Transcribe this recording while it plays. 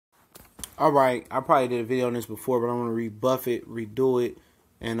All right, I probably did a video on this before, but I want to rebuff it, redo it,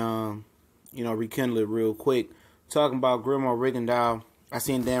 and rekindle it real quick. Talking about Guillermo Rigondeaux, I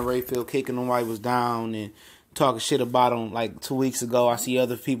seen Dan Rayfield kicking him while he was down and talking shit about him like 2 weeks ago. I see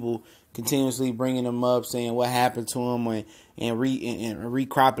other people continuously bringing him up, saying what happened to him and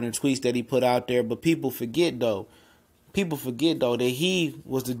recropping the tweets that he put out there. But people forget though that he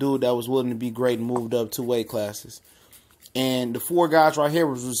was the dude that was willing to be great and moved up 2 weight classes. And the 4 guys right here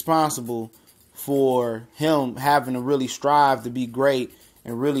was responsible for him having to really strive to be great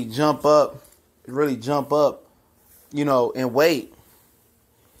and really jump up, in weight,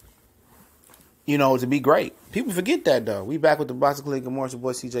 to be great. People forget that, though. We back with the Boxing Clinic. Good morning, your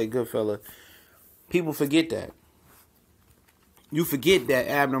boy CJ Goodfella. People forget that. You forget that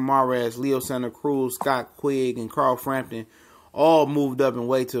Abner Mares, Leo Santa Cruz, Scott Quigg, and Carl Frampton all moved up in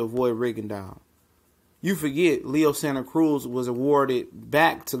weight to avoid Rigondeaux. You forget Leo Santa Cruz was awarded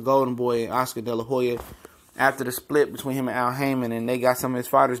back to Golden Boy and Oscar De La Hoya after the split between him and Al Heyman, and they got some of his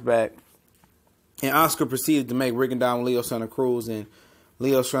fighters back. And Oscar proceeded to make Rigondeaux and Leo Santa Cruz, and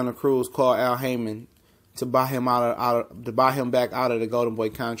Leo Santa Cruz called Al Heyman to buy him back out of the Golden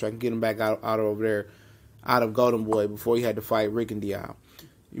Boy contract and get him back out over there, out of Golden Boy before he had to fight Rigondeaux.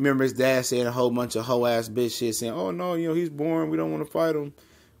 You remember his dad saying a whole bunch of hoe-ass bitch shit, saying, oh, no, he's boring. We don't want to fight him.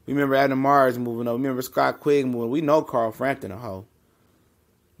 We remember Adam Mars moving up. We remember Scott Quigg moving. We know Carl Frampton a hoe.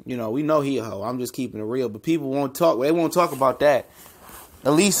 We know he a hoe. I'm just keeping it real. But people won't talk. They won't talk about that.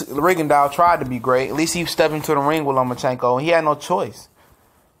 At least Rigondeaux tried to be great. At least he stepped into the ring with Lomachenko, and he had no choice.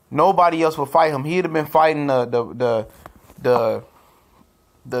 Nobody else would fight him. He'd have been fighting the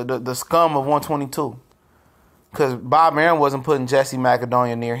scum of 122. Because Bob Arum wasn't putting Jesse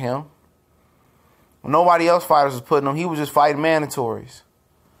Macedonia near him. Nobody else fighters was putting him. He was just fighting mandatories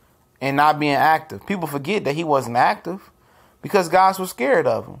and not being active. People forget that he wasn't active because guys were scared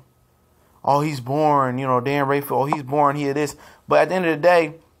of him. Oh, he's boring. Dan Rayfield, oh, he's boring. He this. But at the end of the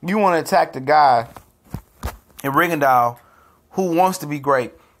day, you want to attack the guy in Rigondeaux who wants to be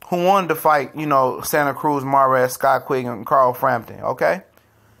great, who wanted to fight, Santa Cruz, Mares, Scott Quigg, and Carl Frampton, okay?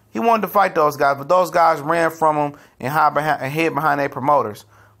 He wanted to fight those guys, but those guys ran from him and hid behind their promoters.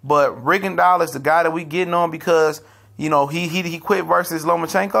 But Rigondeaux is the guy that we getting on because, he quit versus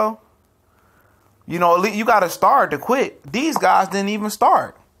Lomachenko. You got to start to quit. These guys didn't even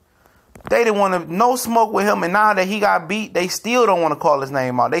start. They didn't want to no smoke with him, and now that he got beat, they still don't want to call his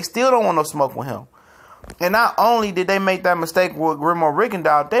name out. They still don't want no smoke with him. And not only did they make that mistake with Guillermo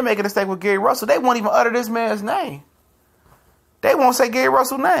Rigondeaux, they make a mistake with Gary Russell. They won't even utter this man's name. They won't say Gary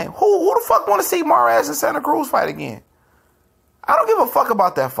Russell's name. Who the fuck want to see Mares and Santa Cruz fight again? I don't give a fuck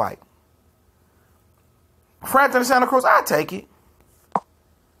about that fight. Frampton and Santa Cruz, I take it.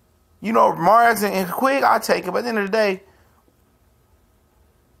 Mares and Quigg, I take it. But at the end of the day,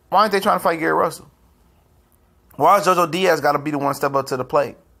 why aren't they trying to fight Gary Russell? Why is JoJo Diaz got to be the one to step up to the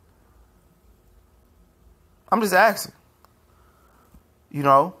plate? I'm just asking.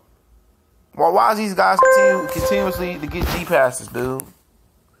 Why is these guys continuously to get G passes, dude?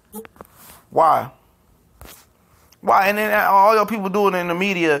 Why? And then all y'all people doing it in the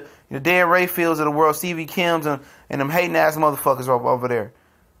media, Dan Rayfields of the world, Stevie Kims, and them hating ass motherfuckers over there.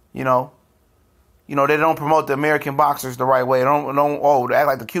 They don't promote the American boxers the right way. They act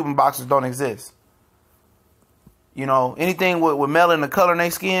like the Cuban boxers don't exist. Anything with melanin, the color in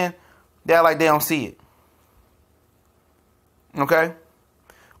their skin, they act like they don't see it. Okay?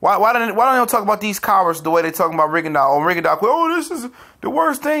 Why don't they talk about these cowards the way they talking about Rigondeaux? Oh, Rigondeaux, oh, this is the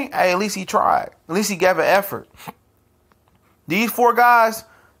worst thing. Hey, at least he tried. At least he gave an effort. These 4 guys,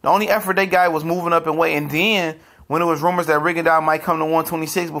 the only effort they got was moving up in weight. And then, when there was rumors that Rigondeaux might come to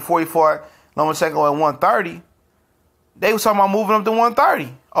 126 before he fought Lomachenko at 130, they was talking about moving up to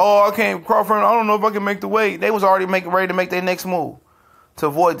 130. Oh, I can't, Crawford, I don't know if I can make the weight. They was already ready to make their next move to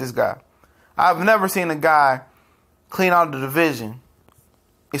avoid this guy. I've never seen a guy clean out of the division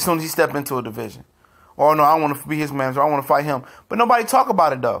as soon as he stepped into a division. Oh, no, I want to be his manager. I want to fight him. But nobody talk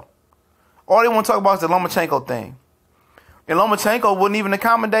about it, though. All they want to talk about is the Lomachenko thing. And Lomachenko wouldn't even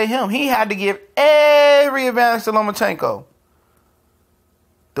accommodate him. He had to give every advantage to Lomachenko.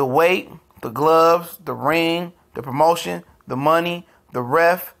 The weight, the gloves, the ring, the promotion, the money, the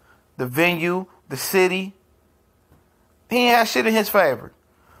ref, the venue, the city. He ain't had shit in his favor.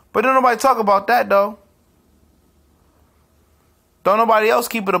 But don't nobody talk about that, though. Don't nobody else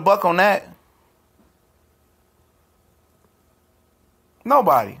keep it a buck on that.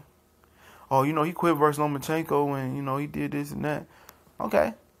 Nobody. Oh, he quit versus Lomachenko and, he did this and that.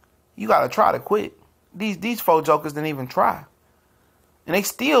 Okay. You got to try to quit. These 4 jokers didn't even try. And they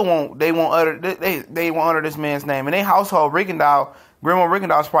still won't utter this man's name. In their household, Guillermo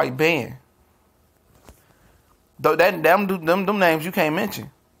Rigondeaux is probably banned. Them names you can't mention.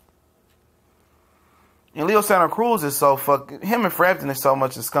 And Leo Santa Cruz is so fucking... Him and Frampton is so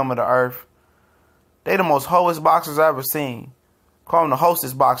much the scum of the earth. They the most hoest boxers I've ever seen. Call them the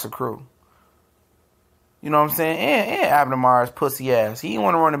hostess boxer crew. You know what I'm saying? And Abner Myers, pussy ass. He didn't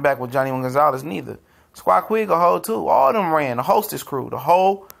want to run it back with Johnny Gonzalez neither. Squad Quigg a hoe too. All of them ran. The hostess crew. The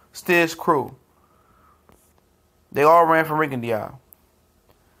hostess crew. They all ran from Rigondeaux.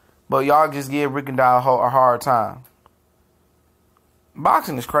 But y'all just give Rigondeaux a hard time.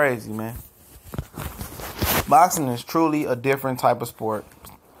 Boxing is crazy, man. Boxing is truly a different type of sport.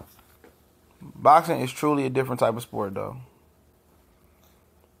 Boxing is truly a different type of sport, though.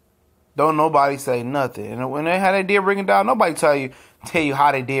 Don't nobody say nothing. And when how they did Rigondeaux, nobody tell you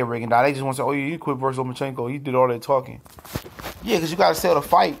how they did Rigondeaux. They just want to say, oh, you quit versus Lomachenko. You did all that talking. Yeah, because you got to sell the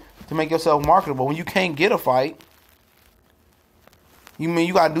fight to make yourself marketable. When you can't get a fight,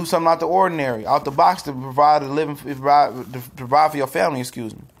 you got to do something out the ordinary, out the box to provide for your family,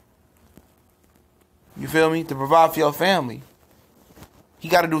 excuse me. You feel me? To provide for your family. He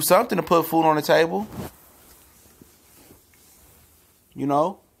got to do something to put food on the table. You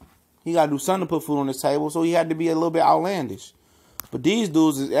know? He got to do something to put food on his table, so he had to be a little bit outlandish. But these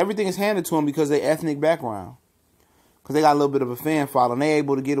dudes, everything is handed to them because of their ethnic background. Because they got a little bit of a fan following. They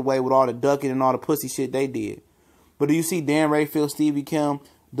able to get away with all the ducking and all the pussy shit they did. But do you see Dan Rayfield, Stevie Kim,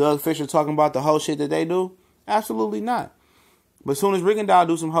 Doug Fisher talking about the whole shit that they do? Absolutely not. But as soon as Rigondeaux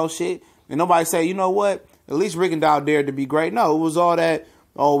do some whole shit, and nobody say, you know what? At least Rigondeaux dared to be great. No, it was all that,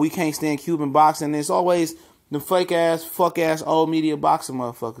 oh, we can't stand Cuban boxing. It's always the fake-ass, fuck-ass, old media boxing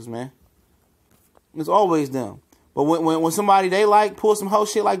motherfuckers, man. It's always them. But when somebody they like pull some whole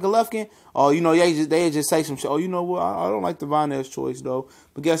shit like Golovkin, oh, you know, they just say some shit. Oh, you know what? I don't like the Vanez choice, though.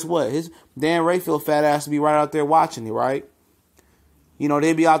 But guess what? His Dan Rayfield fat ass to be right out there watching it, right? You know,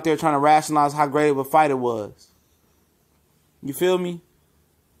 they be out there trying to rationalize how great of a fight it was. You feel me?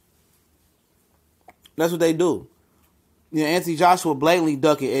 That's what they do. You know, Anthony Joshua blatantly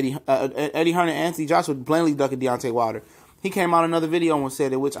ducking Eddie Hearn and Anthony Joshua blatantly ducking Deontay Wilder. He came out in another video and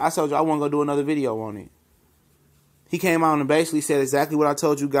said it, which I told you I want to go do another video on it. He came out and basically said exactly what I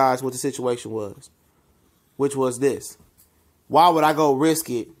told you guys what the situation was. Which was this. Why would I go risk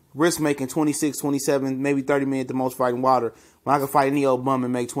making 26, 27, maybe 30 million at the most fighting Wilder when I could fight any old bum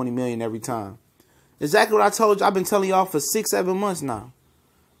and make 20 million every time? Exactly what I told you. I've been telling y'all for 6, 7 months now.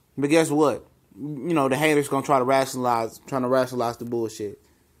 But guess what? You know, the haters gonna trying to rationalize the bullshit.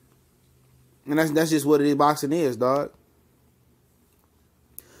 And that's just what it is, boxing is, dog.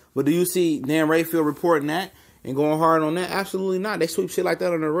 But do you see Dan Rayfield reporting that and going hard on that? Absolutely not. They sweep shit like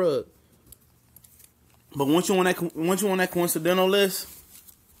that on the rug. But once you on that coincidental list,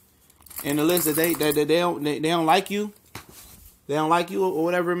 and the list that they don't like you, or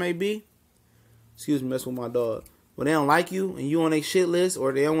whatever it may be. Excuse me, mess with my dog. When they don't like you and you on a shit list,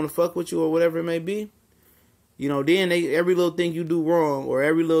 or they don't want to fuck with you, or whatever it may be, you know, then every little thing you do wrong, or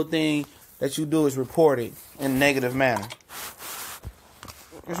every little thing that you do is reported in a negative manner.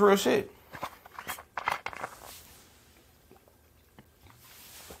 It's real shit.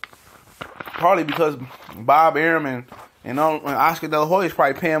 Probably because Bob Arum and Oscar De La Hoya is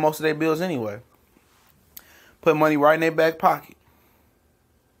probably paying most of their bills anyway. Put money right in their back pocket.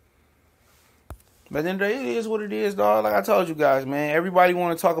 But at the end of the day, it is what it is, dog. Like I told you guys, man. Everybody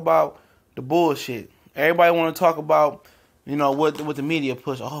want to talk about the bullshit. Everybody want to talk about, you know, what the media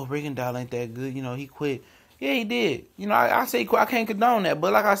push. Oh, Rigondeaux ain't that good. You know, he quit. Yeah, he did. You know, I say quit. I can't condone that.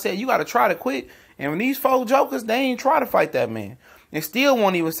 But like I said, you got to try to quit. And when these folk jokers, they ain't try to fight that man. And still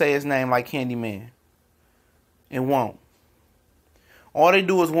won't even say his name like Candyman. And won't. All they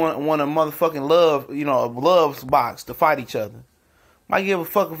do is want a motherfucking love box to fight each other. Might give a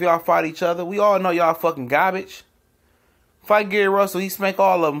fuck if y'all fight each other. We all know y'all fucking garbage. Fight Gary Russell, he spank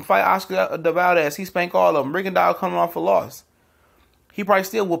all of them. Fight Oscar De Valdez, he spank all of them. Rigondeaux coming off a loss. He probably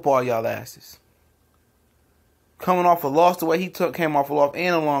still whoop all y'all asses. Coming off a loss the way he came off a loss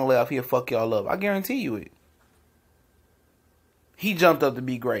and a long layoff, he'll fuck y'all up. I guarantee you it. He jumped up to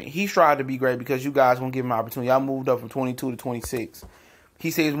be great. He tried to be great because you guys won't give him an opportunity. Y'all moved up from 22 to 26.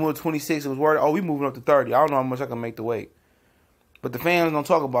 He said he was moving to 26. It was worried, oh, we moving up to 30. I don't know how much I can make the weight. But the fans don't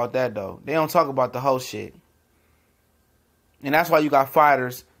talk about that, though. They don't talk about the whole shit. And that's why you got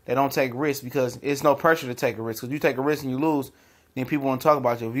fighters that don't take risks, because it's no pressure to take a risk. Because you take a risk and you lose, then people won't talk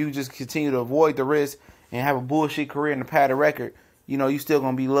about you. If you just continue to avoid the risk and have a bullshit career and a padded record, you know, you still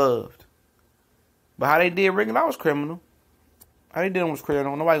going to be loved. But how they did Rigondeaux was criminal. How they did him was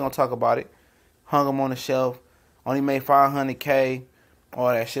criminal. Nobody going to talk about it. Hung him on the shelf. Only made $500K. All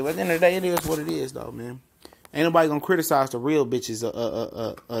that shit. But at the end of the day, it is what it is, though, man. Ain't nobody gonna criticize the real bitches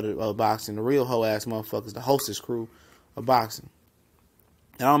of boxing, the real hoe ass motherfuckers, the hostess crew of boxing.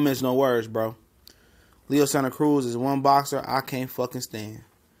 And I don't mention no words, bro. Leo Santa Cruz is one boxer I can't fucking stand.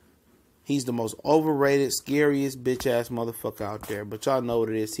 He's the most overrated, scariest bitch ass motherfucker out there. But y'all know what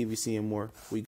it is. TVC and more. We